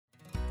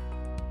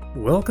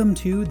Welcome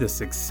to the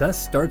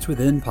Success Starts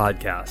Within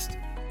podcast,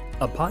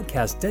 a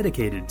podcast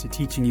dedicated to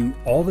teaching you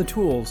all the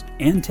tools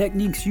and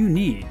techniques you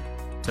need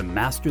to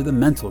master the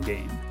mental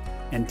game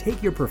and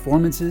take your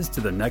performances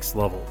to the next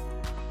level.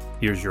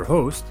 Here's your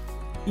host,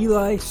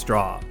 Eli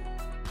Straw.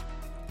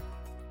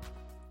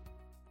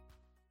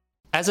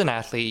 As an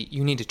athlete,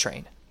 you need to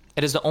train.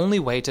 It is the only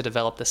way to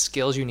develop the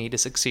skills you need to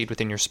succeed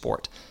within your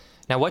sport.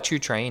 Now, what you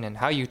train and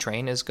how you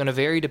train is going to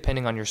vary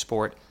depending on your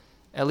sport,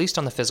 at least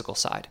on the physical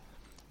side.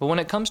 But when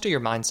it comes to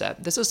your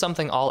mindset, this is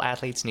something all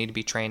athletes need to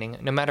be training,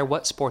 no matter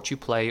what sport you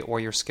play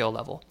or your skill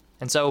level.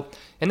 And so,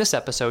 in this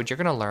episode, you're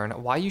going to learn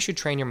why you should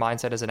train your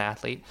mindset as an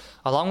athlete,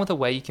 along with a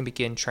way you can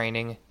begin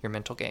training your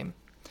mental game.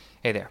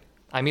 Hey there,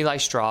 I'm Eli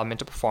Straw,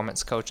 mental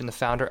performance coach and the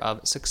founder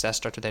of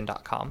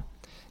SuccessStartsWithin.com.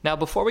 Now,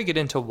 before we get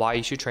into why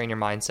you should train your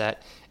mindset,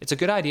 it's a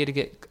good idea to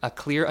get a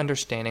clear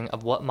understanding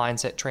of what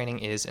mindset training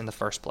is in the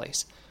first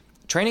place.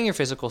 Training your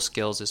physical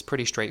skills is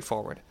pretty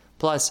straightforward.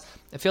 Plus,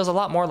 it feels a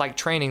lot more like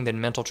training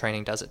than mental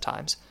training does at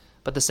times.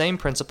 But the same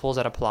principles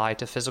that apply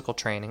to physical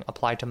training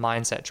apply to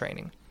mindset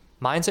training.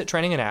 Mindset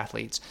training in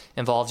athletes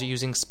involves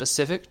using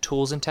specific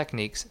tools and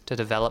techniques to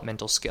develop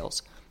mental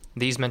skills.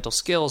 These mental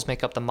skills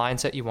make up the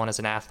mindset you want as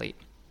an athlete.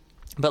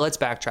 But let's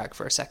backtrack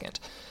for a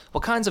second.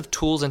 What kinds of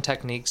tools and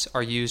techniques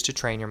are used to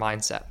train your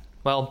mindset?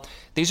 Well,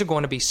 these are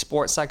going to be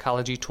sports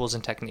psychology tools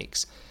and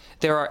techniques.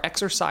 There are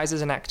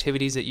exercises and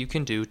activities that you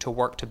can do to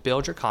work to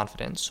build your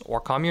confidence or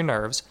calm your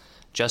nerves,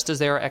 just as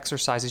there are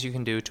exercises you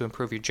can do to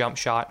improve your jump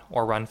shot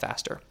or run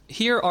faster.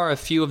 Here are a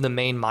few of the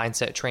main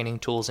mindset training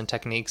tools and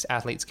techniques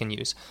athletes can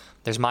use.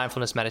 There's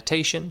mindfulness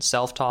meditation,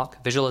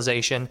 self-talk,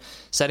 visualization,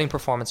 setting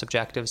performance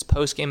objectives,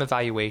 post-game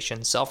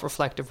evaluation,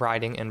 self-reflective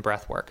writing, and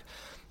breath work.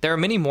 There are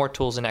many more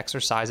tools and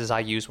exercises I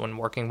use when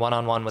working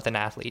one-on-one with an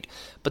athlete,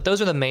 but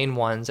those are the main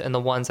ones and the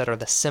ones that are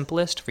the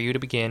simplest for you to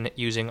begin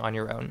using on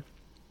your own.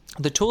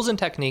 The tools and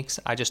techniques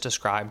I just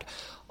described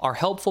are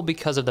helpful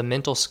because of the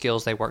mental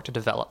skills they work to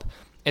develop.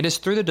 It is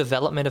through the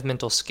development of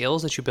mental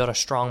skills that you build a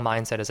strong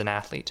mindset as an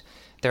athlete.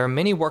 There are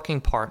many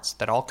working parts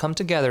that all come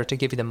together to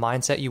give you the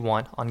mindset you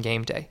want on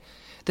game day.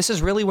 This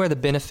is really where the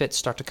benefits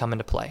start to come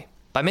into play.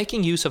 By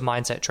making use of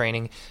mindset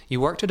training,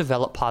 you work to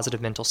develop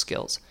positive mental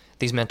skills.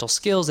 These mental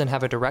skills then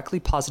have a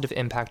directly positive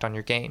impact on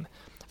your game.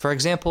 For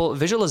example,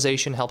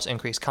 visualization helps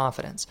increase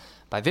confidence.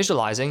 By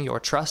visualizing, your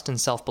trust and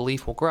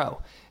self-belief will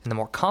grow, and the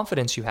more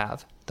confidence you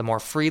have, the more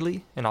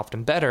freely and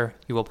often better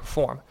you will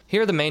perform.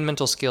 Here are the main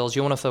mental skills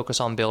you want to focus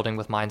on building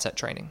with mindset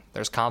training.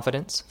 There's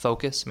confidence,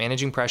 focus,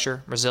 managing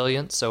pressure,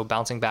 resilience, so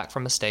bouncing back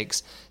from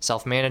mistakes,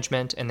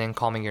 self-management, and then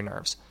calming your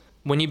nerves.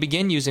 When you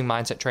begin using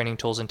mindset training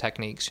tools and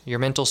techniques, your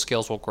mental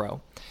skills will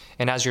grow.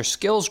 And as your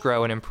skills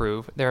grow and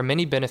improve, there are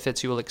many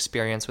benefits you will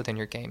experience within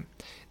your game.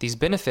 These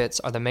benefits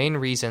are the main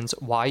reasons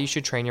why you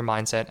should train your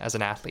mindset as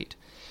an athlete.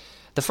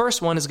 The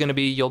first one is going to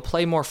be you'll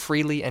play more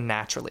freely and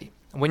naturally.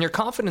 When your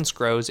confidence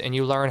grows and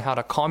you learn how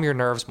to calm your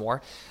nerves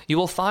more, you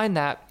will find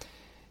that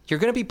you're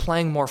going to be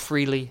playing more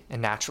freely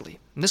and naturally.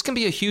 And this can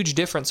be a huge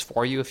difference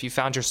for you if you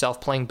found yourself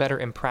playing better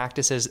in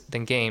practices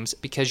than games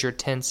because you're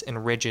tense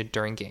and rigid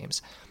during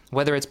games.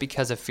 Whether it's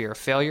because of fear of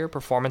failure,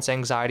 performance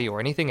anxiety, or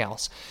anything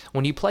else,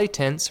 when you play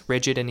tense,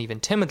 rigid, and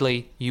even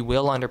timidly, you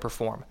will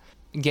underperform.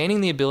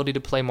 Gaining the ability to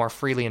play more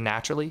freely and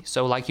naturally,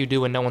 so like you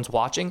do when no one's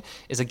watching,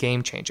 is a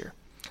game changer.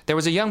 There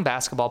was a young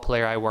basketball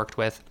player I worked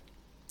with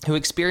who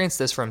experienced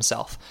this for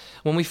himself.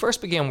 When we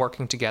first began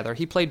working together,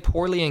 he played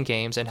poorly in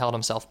games and held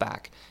himself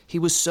back. He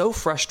was so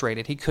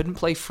frustrated he couldn't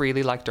play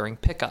freely like during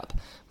pickup,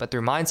 but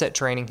through mindset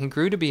training, he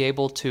grew to be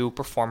able to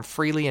perform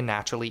freely and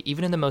naturally,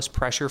 even in the most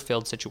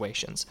pressure-filled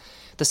situations.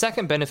 The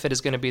second benefit is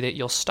going to be that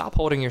you'll stop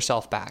holding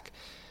yourself back.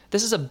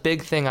 This is a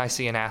big thing I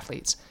see in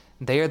athletes.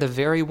 They are the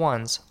very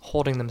ones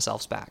holding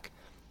themselves back.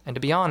 And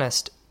to be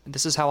honest,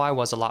 this is how I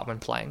was a lot when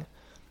playing.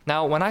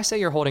 Now, when I say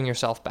you're holding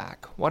yourself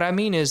back, what I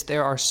mean is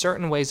there are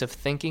certain ways of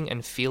thinking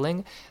and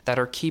feeling that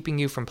are keeping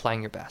you from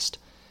playing your best.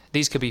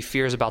 These could be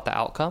fears about the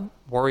outcome,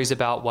 worries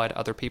about what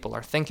other people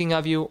are thinking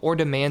of you, or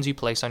demands you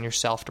place on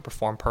yourself to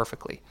perform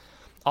perfectly.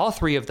 All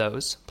three of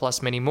those,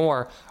 plus many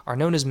more, are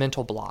known as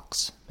mental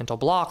blocks. Mental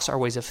blocks are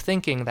ways of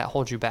thinking that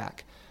hold you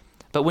back.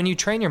 But when you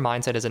train your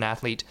mindset as an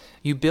athlete,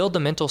 you build the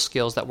mental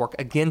skills that work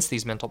against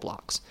these mental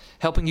blocks,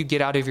 helping you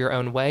get out of your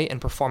own way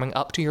and performing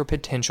up to your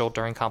potential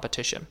during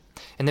competition.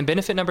 And then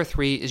benefit number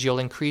 3 is you'll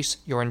increase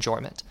your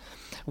enjoyment.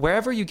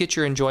 Wherever you get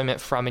your enjoyment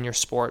from in your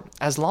sport,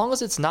 as long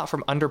as it's not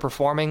from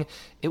underperforming,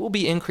 it will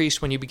be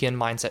increased when you begin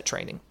mindset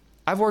training.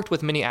 I've worked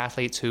with many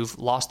athletes who've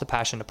lost the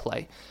passion to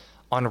play.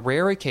 On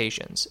rare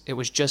occasions, it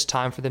was just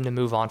time for them to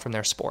move on from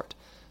their sport.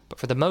 But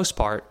for the most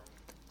part,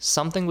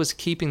 something was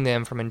keeping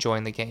them from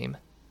enjoying the game.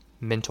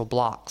 Mental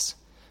blocks.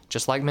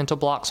 Just like mental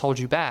blocks hold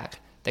you back,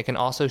 they can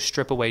also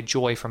strip away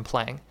joy from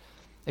playing.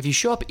 If you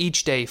show up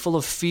each day full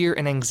of fear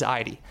and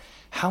anxiety,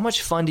 how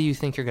much fun do you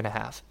think you're going to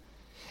have?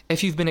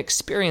 If you've been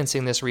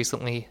experiencing this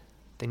recently,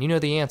 then you know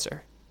the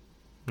answer.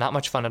 Not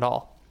much fun at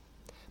all.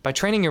 By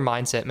training your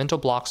mindset, mental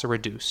blocks are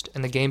reduced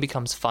and the game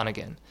becomes fun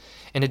again.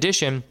 In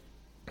addition,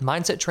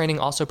 Mindset training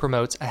also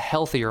promotes a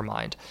healthier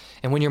mind,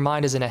 and when your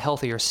mind is in a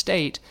healthier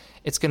state,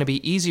 it's going to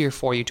be easier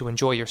for you to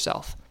enjoy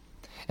yourself.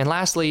 And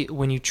lastly,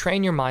 when you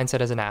train your mindset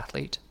as an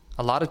athlete,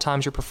 a lot of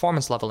times your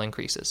performance level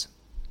increases.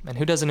 And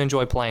who doesn't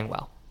enjoy playing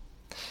well?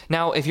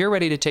 Now, if you're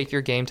ready to take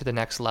your game to the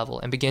next level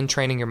and begin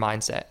training your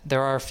mindset,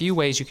 there are a few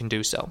ways you can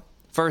do so.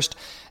 First,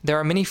 there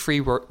are many free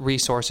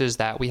resources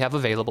that we have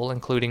available,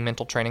 including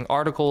mental training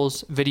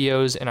articles,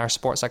 videos, and our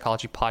sports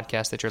psychology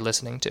podcast that you're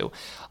listening to.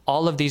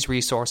 All of these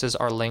resources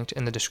are linked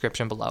in the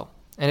description below.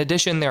 In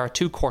addition, there are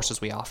 2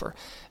 courses we offer,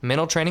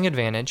 Mental Training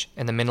Advantage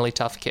and the Mentally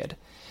Tough Kid.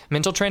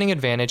 Mental Training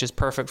Advantage is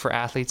perfect for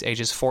athletes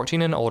ages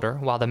 14 and older,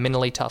 while the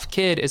Mentally Tough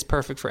Kid is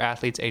perfect for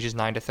athletes ages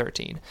 9 to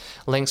 13.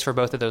 Links for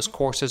both of those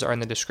courses are in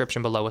the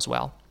description below as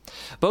well.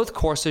 Both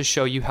courses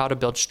show you how to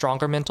build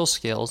stronger mental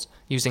skills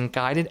using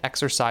guided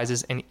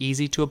exercises and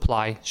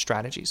easy-to-apply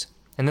strategies.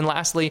 And then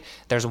lastly,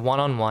 there's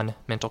one-on-one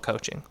mental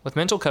coaching. With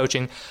mental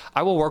coaching,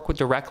 I will work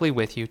directly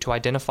with you to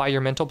identify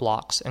your mental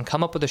blocks and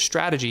come up with a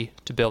strategy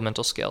to build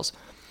mental skills.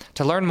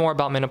 To learn more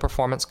about mental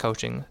performance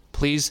coaching,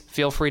 please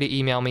feel free to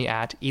email me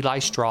at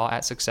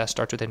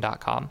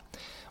elistraw@successstartswithin.com.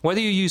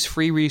 Whether you use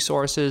free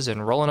resources,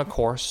 enroll in a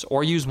course,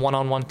 or use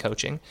one-on-one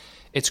coaching,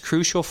 it's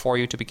crucial for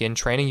you to begin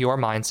training your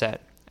mindset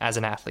as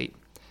an athlete.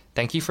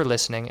 Thank you for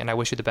listening, and I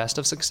wish you the best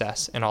of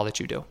success in all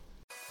that you do.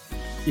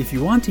 If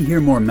you want to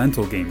hear more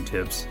mental game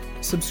tips,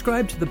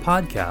 subscribe to the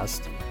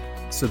podcast,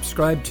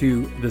 subscribe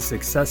to the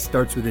Success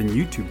Starts Within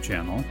YouTube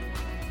channel,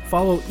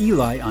 follow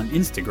Eli on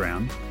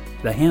Instagram,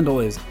 the handle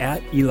is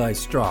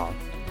 @EliStraw,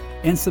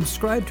 and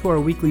subscribe to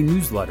our weekly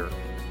newsletter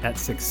at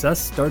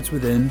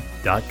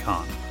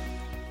successstartswithin.com.